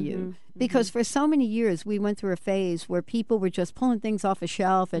with you. Because for so many years, we went through a phase where people were just pulling things off a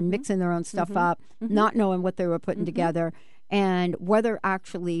shelf and mixing their own stuff up, not knowing what they were putting together and whether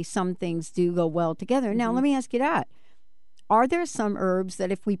actually some things do go well together. Now, let me ask you that. Are there some herbs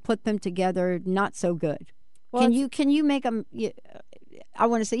that if we put them together, not so good? Well, can you make them, I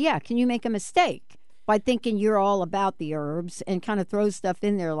want to say, can you make a mistake by thinking you're all about the herbs and kind of throw stuff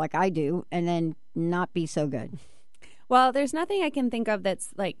in there like I do and then not be so good? Well, there's nothing I can think of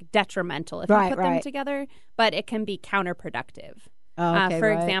that's like detrimental if you put them together, but it can be counterproductive.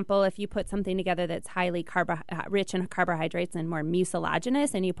 For example, if you put something together that's highly rich in carbohydrates and more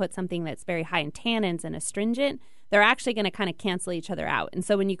mucilaginous, and you put something that's very high in tannins and astringent, they're actually going to kind of cancel each other out. And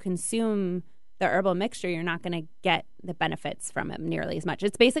so when you consume the herbal mixture, you're not going to get the benefits from it nearly as much.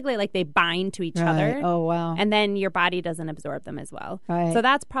 It's basically like they bind to each other. Oh, wow. And then your body doesn't absorb them as well. Right. So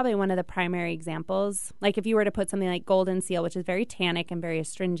that's probably one of the primary examples. Like if you were to put something like golden seal, which is very tannic and very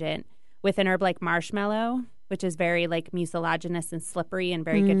astringent, with an herb like marshmallow, which is very like mucilaginous and slippery and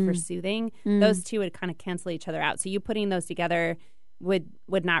very good for soothing, those two would kind of cancel each other out. So you putting those together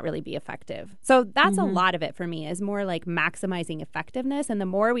would not really be effective. So that's a lot of it for me, is more like maximizing effectiveness. And the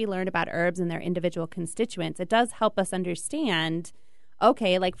more we learn about herbs and their individual constituents, it does help us understand,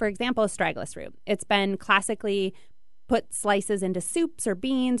 okay, like for example, astragalus root. It's been classically put slices into soups or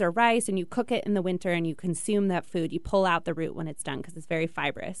beans or rice, and you cook it in the winter and you consume that food. You pull out the root when it's done because it's very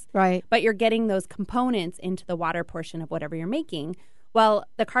fibrous. Right. But you're getting those components into the water portion of whatever you're making. Well,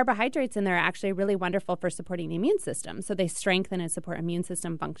 the carbohydrates in there are actually really wonderful for supporting the immune system. So they strengthen and support immune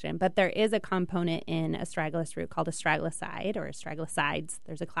system function. But there is a component in astragalus root called astragaloside or astragalosides.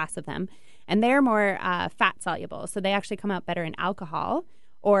 There's a class of them. And they're more fat soluble. So they actually come out better in alcohol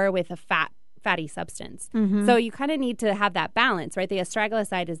or with a fat fatty substance. Mhm. So you kind of need to have that balance, right? The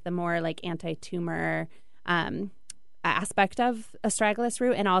astragaloside is the more like anti-tumor aspect of astragalus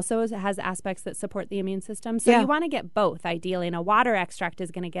root, and also has aspects that support the immune system. So you want to get both, ideally. And a water extract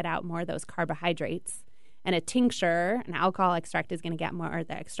is going to get out more of those carbohydrates, and a tincture, an alcohol extract, is going to get more of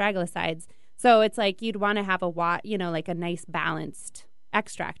the astragalosides. So it's like you'd want to have like a nice balanced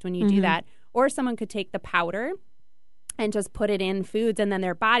extract when you do that. Or someone could take the powder and just put it in foods, and then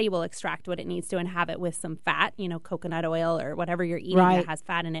their body will extract what it needs to and have it with some fat, coconut oil or whatever you're eating that has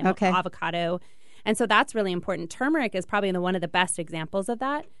fat in it, avocado. And so that's really important. Turmeric is probably one of the best examples of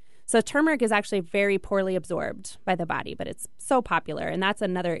that. So turmeric is actually very poorly absorbed by the body, but it's so popular. And that's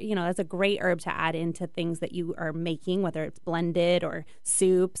another, that's a great herb to add into things that you are making, whether it's blended or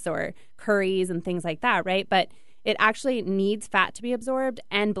soups or curries and things like that, right? But it actually needs fat to be absorbed,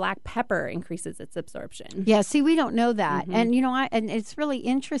 and black pepper increases its absorption. Yeah, see, we don't know that. And, and it's really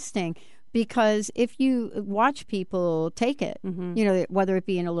interesting because if you watch people take it, whether it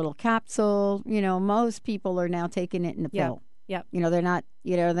be in a little capsule, most people are now taking it in a pill. Yep. They're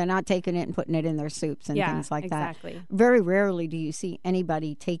not taking it and putting it in their soups and things like exactly. that. Very rarely do you see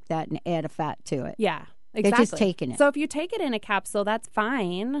anybody take that and add a fat to it. Yeah. Exactly. They're just taking it. So if you take it in a capsule, that's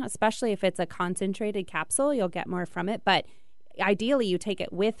fine, especially if it's a concentrated capsule. You'll get more from it. But ideally, you take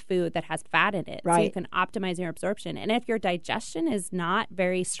it with food that has fat in it. Right. So you can optimize your absorption. And if your digestion is not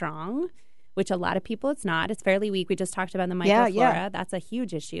very strong, which a lot of people it's not, it's fairly weak. We just talked about the microflora. Yeah. That's a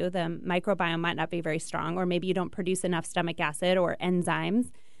huge issue. The microbiome might not be very strong, or maybe you don't produce enough stomach acid or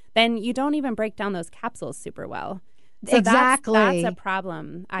enzymes. Then you don't even break down those capsules super well. So exactly. That's a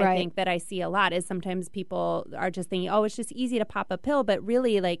problem, I think, that I see a lot, is sometimes people are just thinking, oh, it's just easy to pop a pill. But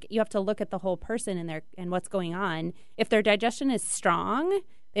really, like, you have to look at the whole person and what's going on. If their digestion is strong,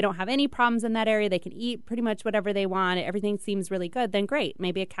 they don't have any problems in that area, they can eat pretty much whatever they want, everything seems really good, then great.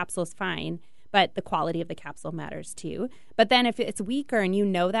 Maybe a capsule is fine. But the quality of the capsule matters too. But then if it's weaker and you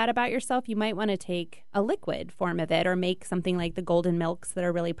know that about yourself, you might want to take a liquid form of it, or make something like the golden milks that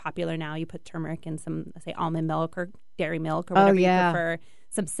are really popular now. You put turmeric in some, say, almond milk or dairy milk or whatever you prefer.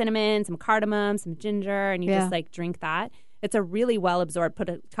 Some cinnamon, some cardamom, some ginger, and you just like drink that. It's a really well absorbed. Put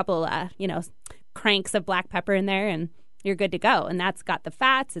a couple, cranks of black pepper in there, and you're good to go. And that's got the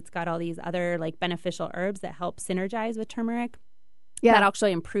fats. It's got all these other like beneficial herbs that help synergize with turmeric. Yeah. That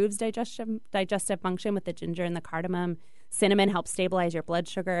actually improves digestive function with the ginger and the cardamom. Cinnamon helps stabilize your blood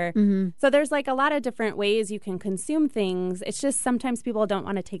sugar. So there's like a lot of different ways you can consume things. It's just sometimes people don't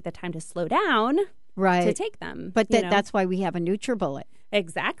want to take the time to slow down to take them. But that's why we have a NutriBullet.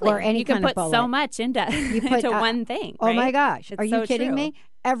 Exactly. Or any you can kind of put bullet. so much into one thing. Oh, right? my gosh. It's Are you kidding true. me?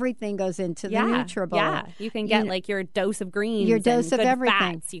 Everything goes into the NutriBullet. Yeah, you can get like your dose of greens, your dose and of good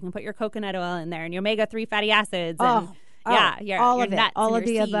everything. fats. You can put your coconut oil in there and your omega-3 fatty acids. Oh. And your all of it, nuts all and of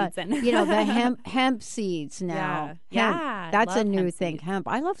your the above. seeds and the hemp seeds now. Yeah, that's a love new hemp thing. seeds. Hemp.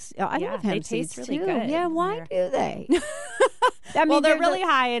 I love hemp they seeds taste really too. good. Yeah, why do they? Well, they're really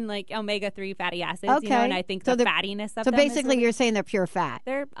high in like omega-3 fatty acids, and I think the fattiness of them. So basically, is you're saying they're pure fat.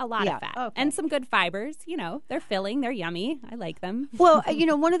 They're a lot of fat and some good fibers. They're filling. They're yummy. I like them. Well,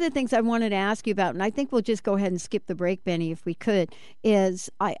 one of the things I wanted to ask you about, and I think we'll just go ahead and skip the break, Benny, if we could, is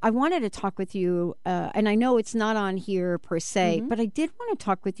I wanted to talk with you, and I know it's not on here per se, but I did want to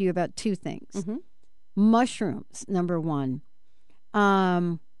talk with you about two things. Mushrooms, number one.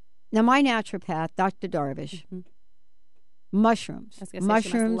 Now, my naturopath, Dr. Darvish, mushrooms.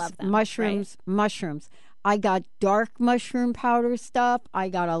 Mushrooms. I got dark mushroom powder stuff. I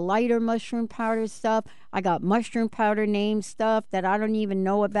got a lighter mushroom powder stuff. I got mushroom powder name stuff that I don't even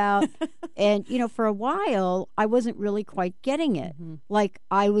know about. And, for a while, I wasn't really quite getting it. Like,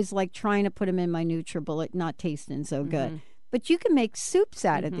 I was like trying to put them in my NutriBullet, not tasting so good. But you can make soups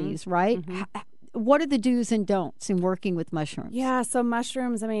out of these, right? What are the do's and don'ts in working with mushrooms? Yeah, so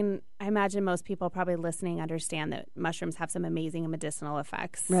mushrooms, I imagine most people probably listening understand that mushrooms have some amazing medicinal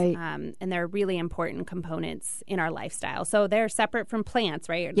effects. Right. And they're really important components in our lifestyle. So they're separate from plants,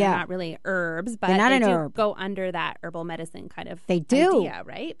 right? They're not really herbs, but they do go under that herbal medicine kind of idea,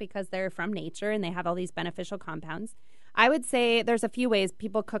 right? Because they're from nature and they have all these beneficial compounds. I would say there's a few ways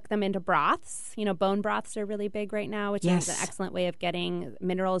people cook them into broths. Bone broths are really big right now, which is an excellent way of getting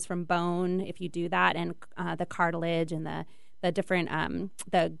minerals from bone if you do that, and the cartilage and the different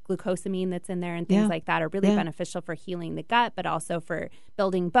the glucosamine that's in there and things like that are really beneficial for healing the gut, but also for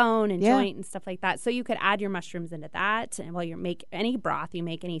building bone and joint and stuff like that. So you could add your mushrooms into that, and while you make any broth, you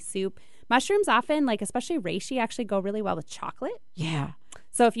make any soup. Mushrooms often, like especially reishi, actually go really well with chocolate. Yeah.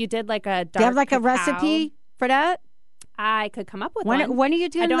 So if you did like a dark do you have like cacao, a recipe for that? I could come up with one. When are you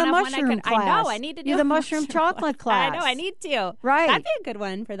doing the mushroom class? I know. I need to do the mushroom chocolate class. I know. I need to. Right. That'd be a good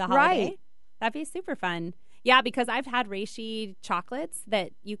one for the holiday. Right. That'd be super fun. Yeah, because I've had reishi chocolates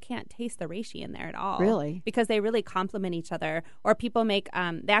that you can't taste the reishi in there at all. Really? Because they really complement each other. Or people make,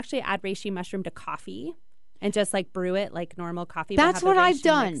 they actually add reishi mushroom to coffee and just like brew it like normal coffee. That's what I've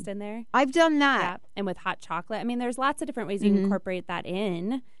done. Mixed in there. I've done that. Yeah, and with hot chocolate. I mean, there's lots of different ways you can incorporate that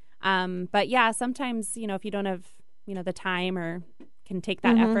in. But yeah, sometimes, if you don't have, the time or can take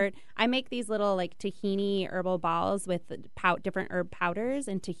that effort. I make these little like tahini herbal balls with different herb powders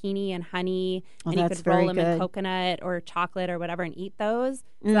and tahini and honey, and you could roll them in coconut or chocolate or whatever and eat those.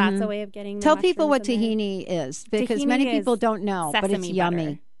 So that's a way of getting the Tell people what mushrooms in tahini is, because Tahini many people don't know, but it's sesame yummy.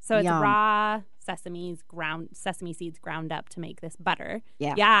 butter. So it's Yum. raw sesame seeds ground up to make this butter.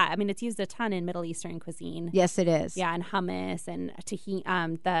 Yeah. Yeah. I mean, it's used a ton in Middle Eastern cuisine. Yes, it is. Yeah, and hummus and tahini.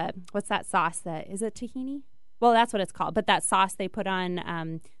 What's that sauce? Is it tahini? Well, that's what it's called. But that sauce they put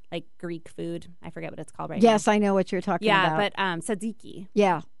on like Greek food. I forget what it's called right now. Yes, I know what you're talking about. Yeah, but tzatziki.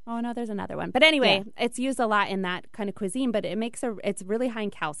 Yeah. Oh no, there's another one. But anyway, it's used a lot in that kind of cuisine. But it's really high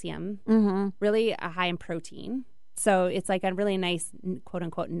in calcium, really high in protein. So it's like a really nice, quote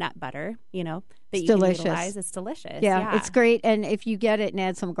unquote, nut butter, that you can utilize. It's delicious. Yeah, it's great. And if you get it and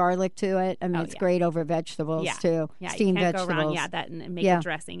add some garlic to it, I mean, it's great over vegetables too. Yeah, steamed you can't vegetables. go wrong. Yeah, and make a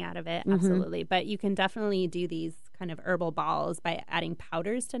dressing out of it. Absolutely. But you can definitely do these kind of herbal balls by adding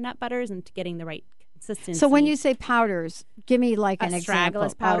powders to nut butters and to getting the right consistency. So when you say powders, give me like an example.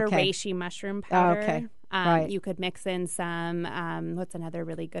 Astragalus powder, okay. reishi mushroom powder. Okay. Right. You could mix in some, what's another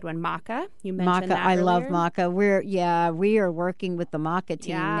really good one? Maca. You mentioned maca. that I earlier. love maca. We are working with the maca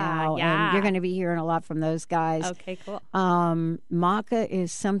team now, and you're going to be hearing a lot from those guys. Okay, cool. Maca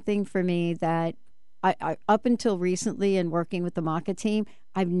is something for me that I up until recently in working with the maca team,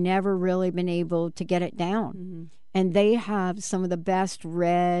 I've never really been able to get it down. And they have some of the best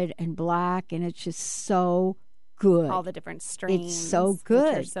red and black, and it's just so good. All the different strains. It's so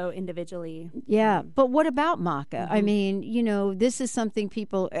good. Which are so individually. Yeah. But what about maca? I mean, this is something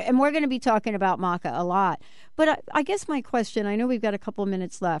people, and we're going to be talking about maca a lot. But I guess my question, I know we've got a couple of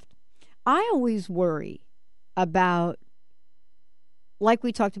minutes left. I always worry about, like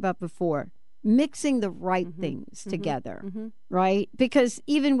we talked about before, mixing the right things together, right? Because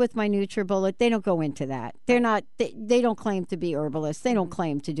even with my NutriBullet, they don't go into that. They're not, they don't claim to be herbalists. They don't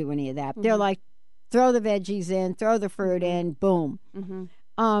claim to do any of that. They're like, throw the veggies in, throw the fruit in, boom.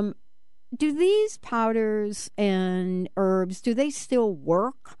 Do these powders and herbs, do they still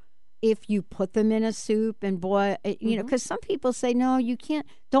work if you put them in a soup and boil? Because some people say, no, you can't,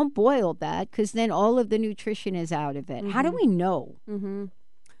 don't boil that because then all of the nutrition is out of it. How do we know?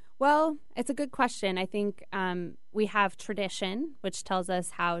 Well, it's a good question. I think we have tradition, which tells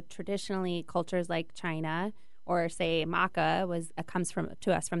us how traditionally cultures like China or say maca comes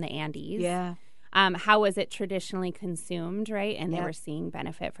to us from the Andes. Yeah. How was it traditionally consumed, right? And they were seeing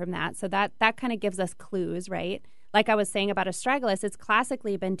benefit from that. So that kind of gives us clues, right? Like I was saying about astragalus, it's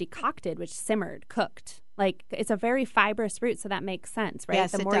classically been decocted, which simmered, cooked. Like it's a very fibrous root, so that makes sense, right?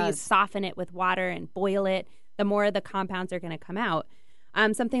 Yes, the more you soften it with water and boil it, the more the compounds are going to come out.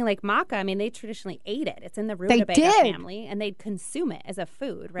 Something like maca, I mean, they traditionally ate it. It's in the rutabaga family, and they'd consume it as a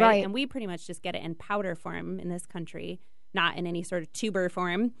food, right? And we pretty much just get it in powder form in this country, not in any sort of tuber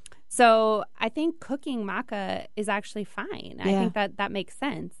form. So I think cooking maca is actually fine. I think that makes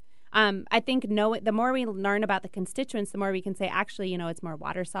sense. I think the more we learn about the constituents, the more we can say, actually, it's more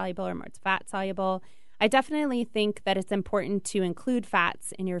water soluble or more it's fat soluble. I definitely think that it's important to include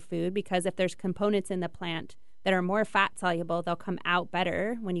fats in your food because if there's components in the plant that are more fat soluble, they'll come out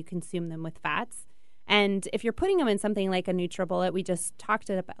better when you consume them with fats. And if you're putting them in something like a NutriBullet, we just talked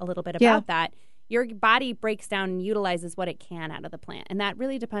a little bit about that. Your body breaks down and utilizes what it can out of the plant. And that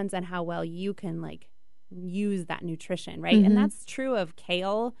really depends on how well you can use that nutrition, right? And that's true of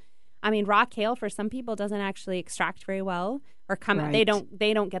kale. I mean, raw kale for some people doesn't actually extract very well or come out. They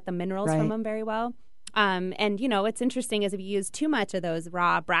don't get the minerals from them very well. And what's interesting is if you use too much of those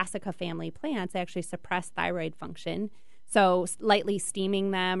raw brassica family plants, they actually suppress thyroid function. So lightly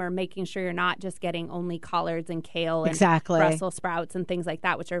steaming them or making sure you're not just getting only collards and kale and Brussels sprouts and things like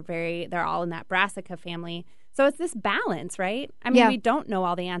that, which are they're all in that brassica family. So it's this balance, right? I mean, we don't know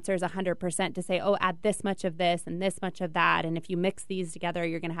all the answers 100% to say, oh, add this much of this and this much of that. And if you mix these together,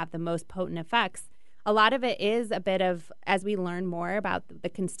 you're going to have the most potent effects. A lot of it is a bit of, as we learn more about the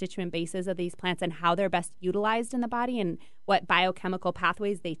constituent bases of these plants and how they're best utilized in the body and what biochemical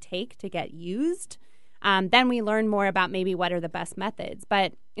pathways they take to get used, then we learn more about maybe what are the best methods.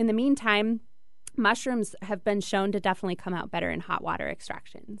 But in the meantime, mushrooms have been shown to definitely come out better in hot water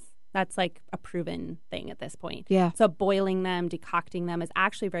extractions. That's like a proven thing at this point. Yeah. So boiling them, decocting them is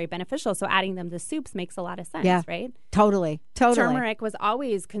actually very beneficial. So adding them to soups makes a lot of sense, Yeah. right? Totally. Turmeric was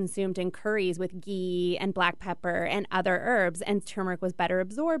always consumed in curries with ghee and black pepper and other herbs, and turmeric was better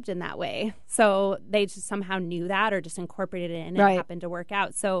absorbed in that way. So they just somehow knew that or just incorporated it in and it happened to work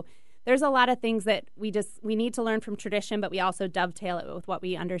out. So there's a lot of things that we need to learn from tradition, but we also dovetail it with what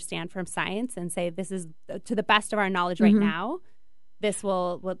we understand from science and say this is to the best of our knowledge right now. This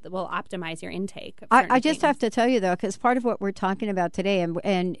will optimize your intake. I just have to tell you, though, because part of what we're talking about today,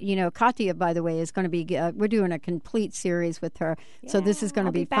 and you know, Katya, by the way, is going to be, we're doing a complete series with her. So this is going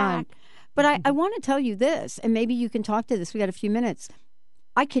to be fun. But I want to tell you this, and maybe you can talk to this. We got a few minutes.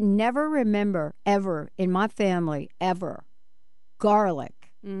 I can never remember ever in my family, garlic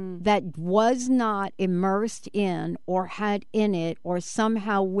that was not immersed in or had in it or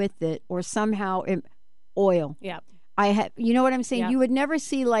somehow with it or somehow oil. Yeah. You know what I'm saying? Yeah. You would never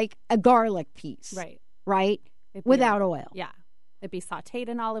see like a garlic piece, right? Without oil. Yeah, it'd be sautéed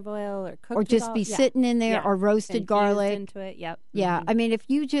in olive oil or cooked, or just be sitting in there, or roasted garlic into it. Yep. Yeah, I mean, if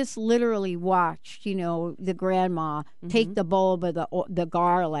you just literally watched, you know, the grandma take the bulb of the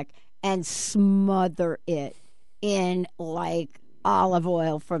garlic and smother it in like olive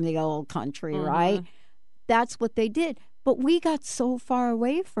oil from the old country, right? That's what they did. But we got so far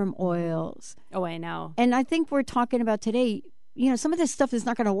away from oils. Oh, I know. And I think we're talking about today, you know, some of this stuff is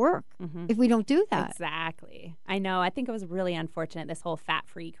not going to work if we don't do that. Exactly. I know. I think it was really unfortunate, this whole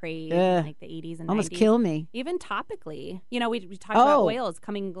fat-free craze in like the 80s and 90s. Almost kill me. Even topically. You know, we talk about oils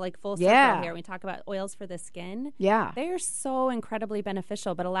coming like full circle here. We talk about oils for the skin. Yeah. They are so incredibly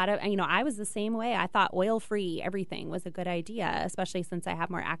beneficial. But a lot of, you know, I was the same way. I thought oil-free everything was a good idea, especially since I have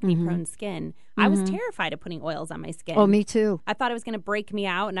more acne-prone skin. I was terrified of putting oils on my skin. Oh, me too. I thought it was going to break me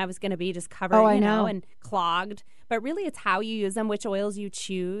out and I was going to be just covered, you know, and clogged. But really, it's how you use them, which oils you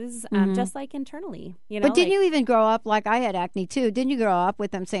choose, just like internally. You know, but didn't you even grow up, like I had acne too, didn't you grow up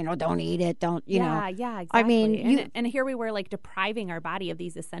with them saying, oh, don't eat it, don't, you know? Yeah, exactly. I mean, and here we were like depriving our body of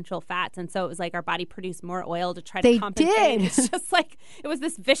these essential fats. And so it was like our body produced more oil to try to compensate. Did. It's just like, it was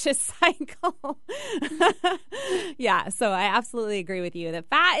this vicious cycle. Yeah, so I absolutely agree with you that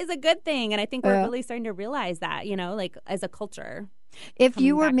fat is a good thing. And I think we're really starting to realize that, you know, like as a culture. If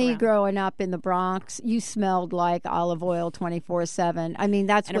you were me growing up in the Bronx, you smelled like olive oil 24/7. I mean,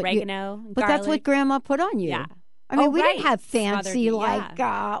 that's and what oregano, but that's what Grandma put on you. Yeah. I mean, we didn't have fancy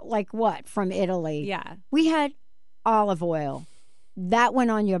Smothered, like what from Italy. Yeah. We had olive oil that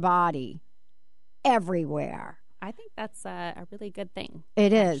went on your body everywhere. I think that's a really good thing.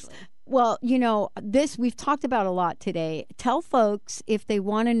 It is. Well, you know, this we've talked about a lot today. Tell folks if they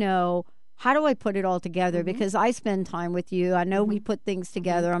want to know, how do I put it all together? Because I spend time with you. I know we put things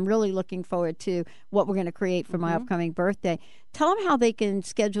together. I'm really looking forward to what we're going to create for my upcoming birthday. Tell them how they can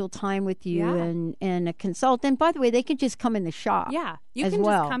schedule time with you and a consultant. By the way, they can just come in the shop. Yeah, you can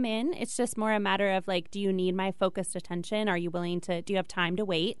just come in. It's just more a matter of like, do you need my focused attention? Are you willing to? Do you have time to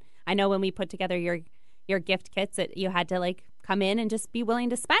wait? I know when we put together your gift kits, that you had to like come in and just be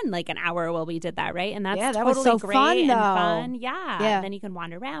willing to spend like an hour while we did that, right? And that's that totally was so great fun, and though. fun. Yeah. And then you can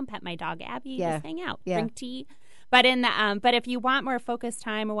wander around, pet my dog Abby, just hang out, drink tea. But but if you want more focused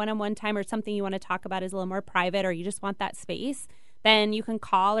time or one-on-one time or something you want to talk about is a little more private, or you just want that space, then you can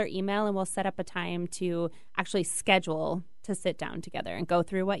call or email and we'll set up a time to actually schedule to sit down together and go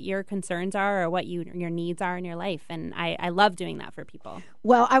through what your concerns are or what your needs are in your life. And I love doing that for people.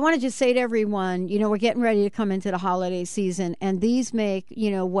 Well, I want to just say to everyone, you know, we're getting ready to come into the holiday season, and these make, you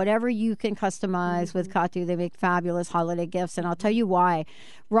know, whatever you can customize with Katya, they make fabulous holiday gifts. And I'll tell you why.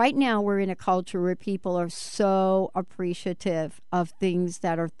 Right now, we're in a culture where people are so appreciative of things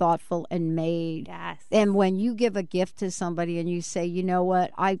that are thoughtful and made. Yes. And when you give a gift to somebody and you say, you know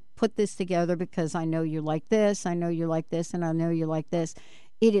what, I put this together because I know you like this, I know you like this, and I know you like this.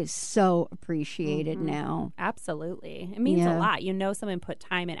 It is so appreciated now. Absolutely. It means a lot. You know, someone put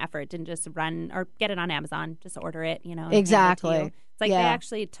time and effort, didn't just run or get it on Amazon, just order it, you know. Exactly. It's like they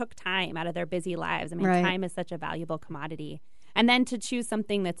actually took time out of their busy lives. I mean, time is such a valuable commodity. And then to choose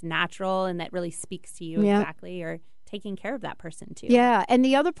something that's natural and that really speaks to you exactly, or taking care of that person too. Yeah. And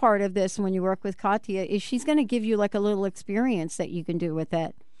the other part of this when you work with Katya is she's going to give you like a little experience that you can do with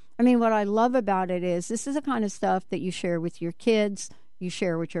it. I mean, what I love about it is this is the kind of stuff that you share with your kids, you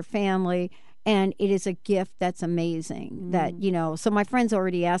share with your family, and it is a gift that's amazing. That, you know, so my friend's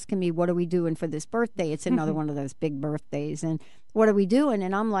already asking me, what are we doing for this birthday? It's another one of those big birthdays. And what are we doing?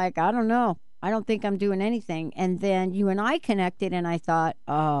 And I'm like, I don't know. I don't think I'm doing anything. And then you and I connected, and I thought,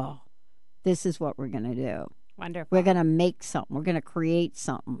 oh, this is what we're going to do. Wonderful. We're going to make something. We're going to create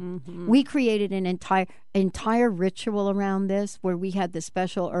something. Mm-hmm. We created an entire ritual around this where we had the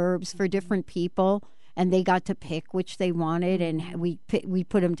special herbs for different people, and they got to pick which they wanted, and we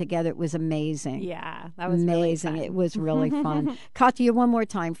put them together. It was amazing. Yeah, that was amazing. Really it was really fun. Katya, one more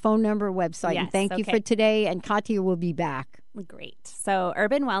time, phone number, website, yes, and thank you for today. And Katya will be back. Great. So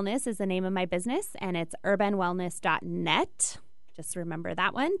Herban Wellness is the name of my business, and it's herbanwellness.net. Just remember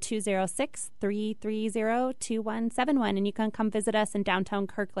that one, 206-330-2171. And you can come visit us in downtown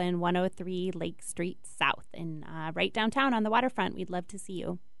Kirkland, 103 Lake Street South, and right downtown on the waterfront. We'd love to see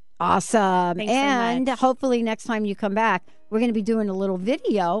you. Awesome. Thanks and so much. Hopefully next time you come back, we're going to be doing a little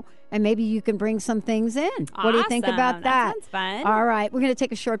video, and maybe you can bring some things in. Awesome. What do you think about that? That sounds fun. All right. We're going to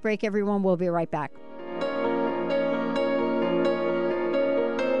take a short break, everyone. We'll be right back.